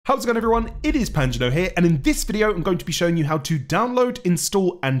How's it going, everyone? It is Panjno here, and in this video I'm going to be showing you how to download,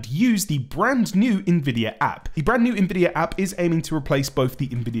 install and use the brand new Nvidia app. The brand new Nvidia app is aiming to replace both the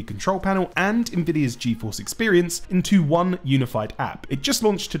Nvidia Control panel and Nvidia's Geforce experience into one unified app. It just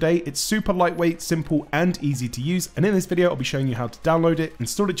launched today, it's super lightweight, simple and easy to use, and in this video I'll be showing you how to download it,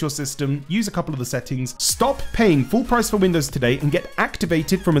 install it to your system, use a couple of the settings, stop paying full price for Windows today and get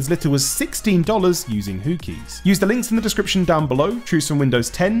activated from as little as $16 using Hookeys. Use the links in the description down below, choose from Windows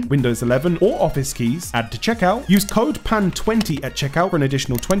 10, Windows 11 or Office keys, add to checkout, use code PAN20 at checkout for an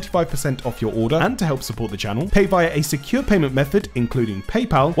additional 25% off your order and to help support the channel. Pay via a secure payment method, including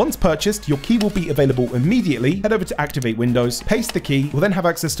PayPal. Once purchased, your key will be available immediately. Head over to Activate Windows, paste the key, you'll then have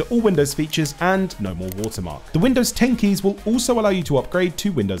access to all Windows features and no more watermark. The Windows 10 keys will also allow you to upgrade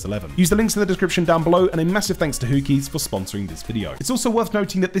to Windows 11. Use the links in the description down below, and a massive thanks to Hookeys for sponsoring this video. It's also worth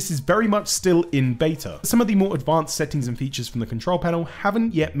noting that this is very much still in beta. Some of the more advanced settings and features from the control panel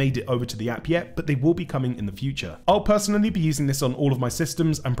haven't yet made it over to the app yet, but they will be coming in the future. I'll personally be using this on all of my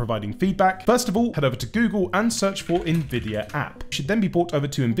systems and providing feedback. First of all, head over to Google and search for Nvidia app. You should then be brought over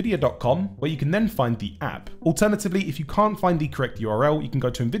to nvidia.com, where you can then find the app. Alternatively, if you can't find the correct URL, you can go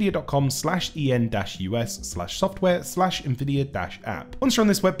to nvidia.com/en-us/software/nvidia-app. Once you're on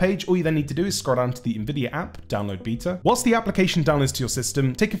this webpage, all you then need to do is scroll down to the Nvidia app, download beta. Whilst the application downloads to your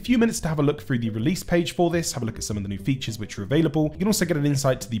system, take a few minutes to have a look through the release page for this, have a look at some of the new features which are available. You can also get an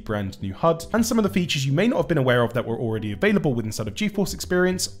insight to the brand new HUD and some of the features you may not have been aware of that were already available with inside of Geforce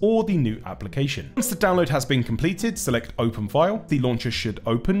Experience or the new application. Once the download has been completed, select Open File. The launcher should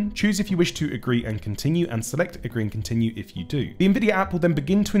open. Choose if you wish to agree and continue, and select Agree and Continue if you do. The Nvidia app will then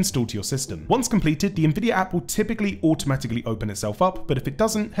begin to install to your system. Once completed, the Nvidia app will typically automatically open itself up, but if it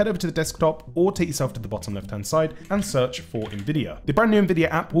doesn't, head over to the desktop or take yourself to the bottom left hand side and search for Nvidia. The brand new Nvidia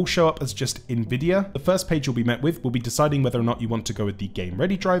app will show up as just Nvidia. The first page you'll be met with will be deciding whether or not you want to go with the game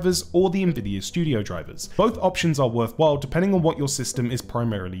ready drivers or the Nvidia Studio drivers. Both options are worthwhile depending on what your system is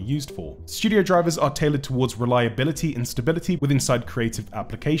primarily used for. Studio drivers are tailored towards reliability and stability with inside creative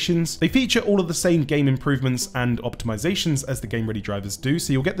applications. They feature all of the same game improvements and optimizations as the game ready drivers do,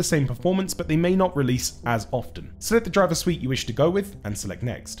 so you'll get the same performance, but they may not release as often. Select the driver suite you wish to go with and select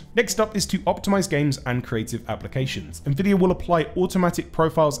Next. Next up is to optimize games and creative applications. Nvidia will apply automatic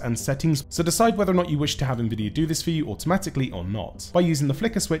profiles and settings, so decide whether or not you wish to have Nvidia do this for you automatically or not by using the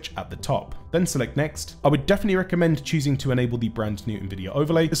flicker switch at the top. Then select Next. I would definitely recommend choosing to enable the brand new Nvidia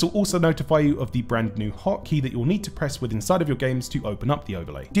Overlay. This will also notify you of the brand new hotkey that you'll need to press with inside of your games to open up the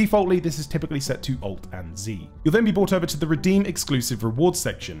overlay. Defaultly, this is typically set to Alt and Z. You'll then be brought over to the Redeem Exclusive Rewards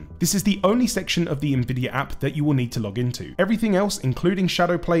section. This is the only section of the Nvidia app that you will need to log into. Everything else, including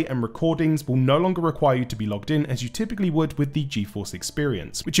Shadowplay and recordings, will no longer require you to be logged in as you typically would with the Geforce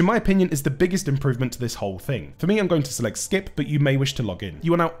experience, which in my opinion is the biggest improvement to this whole thing. For me, I'm going to select Skip, but you may wish to log in.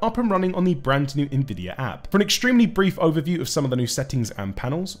 You are now up and running on the brand new Nvidia app. For an extremely brief overview of some of the new settings and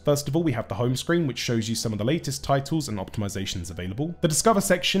panels, first of all, we have the home screen, which shows you some of the latest titles and optimizations available. The Discover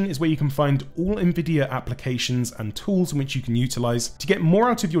section is where you can find all Nvidia applications and tools in which you can utilize to get more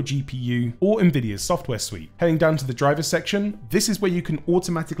out of your GPU or Nvidia's software suite. Heading down to the drivers section, this is where you can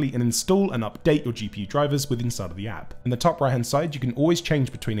automatically install and update your GPU drivers with inside of the app. In the top right hand side, you can always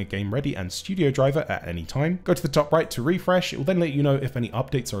change between a game ready and studio driver at any time. Go to the top right to refresh. It will then let you know if any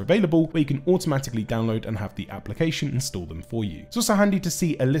updates are available, where you can automatically download and have the application install them for you. It's also handy to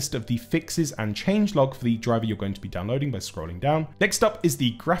see a list of the fixes and changelog for the driver you're going to be downloading by scrolling down. Next up is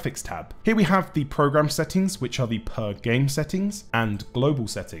the graphics tab. Here we have the program settings, which are the per game settings and global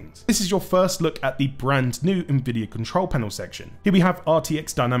settings. This is your first look at the brand new Nvidia control panel section. Here we have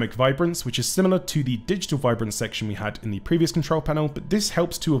RTX dynamic vibrance, which is similar to the digital vibrance section we had in the previous control panel, but this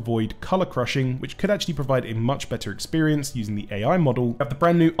helps to avoid color crushing, which could actually provide a much better experience using the AI model. You have the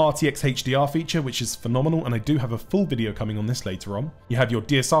brand new RTX HDR feature, which is phenomenal, and I do have a full video coming on this later on. You have your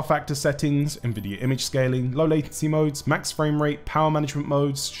DSR factor settings, Nvidia image scaling, low latency modes, max frame rate, power management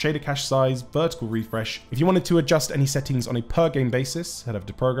modes, shader cache size, vertical refresh. If you wanted to adjust any settings on a per game basis, head over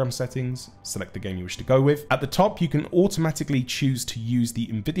to program settings, select the game you wish to go with. At the top, you can automatically choose to use the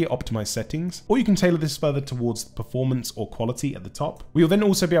Nvidia optimized settings, or you can tailor this further towards performance or quality at the top. We'll then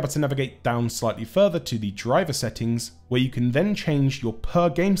also be able to navigate down slightly further to the driver settings, where you can then change your per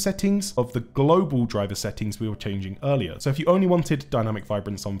game settings of the global driver settings we were changing earlier. So if you only wanted dynamic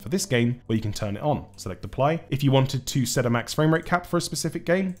vibrance on for this game, well, you can turn it on, select apply. If you wanted to set a max frame rate cap for a specific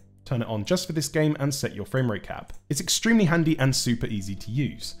game, turn it on just for this game and set your frame rate cap. It's extremely handy and super easy to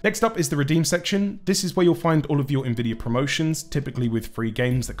use. Next up is the redeem section. This is where you'll find all of your Nvidia promotions, typically with free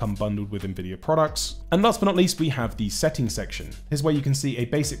games that come bundled with Nvidia products. And last but not least, we have the settings section. Here's where you can see a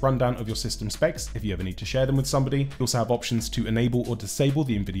basic rundown of your system specs if you ever need to share them with somebody. You also have options to enable or disable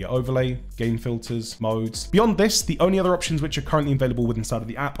the Nvidia Overlay, game filters, modes. Beyond this, the only other options which are currently available within inside of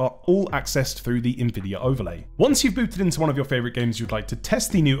the app are all accessed through the Nvidia Overlay. Once you've booted into one of your favorite games you'd like to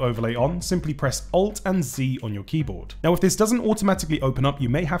test the new overlay on, simply press Alt and Z on your keyboard. Now, if this doesn't automatically open up, you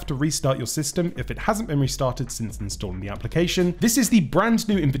may have to restart your system if it hasn't been restarted since installing the application. This is the brand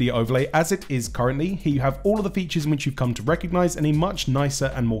new Nvidia Overlay as it is currently. Here you have all of the features in which you've come to recognize in a much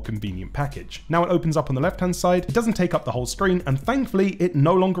nicer and more convenient package. Now it opens up on the left-hand side, it doesn't take up the whole screen, and thankfully it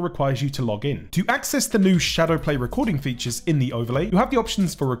no longer requires you to log in. To access the new shadow play recording features in the overlay, you have the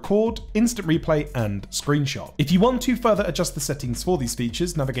options for record, instant replay, and screenshot. If you want to further adjust the settings for these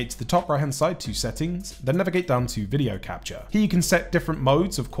features, navigate to the top right-hand side to settings, then navigate down to video capture. Here you can set different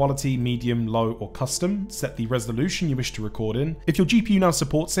modes of quality, medium, low, or custom, set the resolution you wish to record in. If your GPU now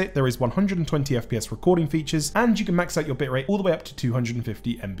supports it, there is 120 FPS recording features, and you can max out your bitrate all the way up to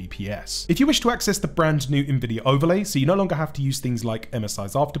 250 Mbps. If you wish to access the brand new Nvidia Overlay, so you no longer have to use things like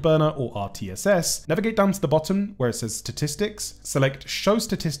MSI's Afterburner or RTSS, navigate down to the bottom where it says Statistics, select Show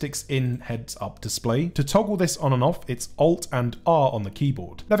Statistics in Heads-Up Display. To toggle this on and off, it's Alt and R on the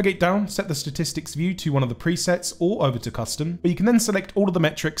keyboard. Navigate down, set the statistics view to one of the presets or over to custom, where you can then select all of the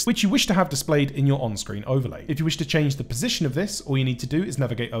metrics which you wish to have displayed in your on-screen overlay. If you wish to change the position of this, all you need to do is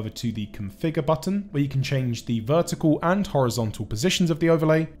navigate over to the Configure button, where you can change the vertical and horizontal positions of the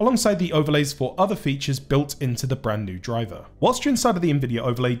overlay, alongside the overlays for other features built into the brand new driver. Whilst you're inside of the Nvidia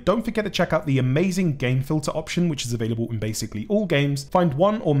Overlay, don't forget to check out the amazing game filter option, which is available in basically all games. Find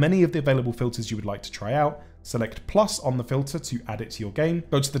one or many of the available filters you would like to try out, select plus on the filter to add it to your game,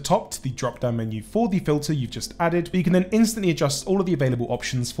 go to the top to the drop down menu for the filter you've just added, where you can then instantly adjust all of the available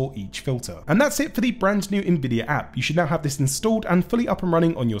options for each filter. And that's it for the brand new Nvidia app. You should now have this installed and fully up and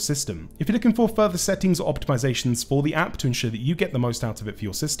running on your system. If you're looking for further settings or optimizations for the app to ensure that you get the most out of it for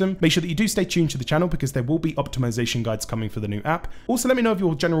your system, make sure that you do stay tuned to the channel because there will be optimization guides coming for the new app. Also, let me know of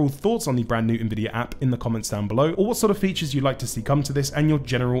your general thoughts on the brand new Nvidia app in the comments down below, or what sort of features you'd like to see come to this and your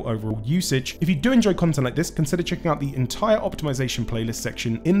general overall usage. If you do enjoy content like this, consider checking out the entire optimization playlist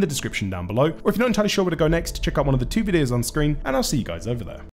section in the description down below, or if you're not entirely sure where to go next, check out one of the 2 videos on screen, and I'll see you guys over there.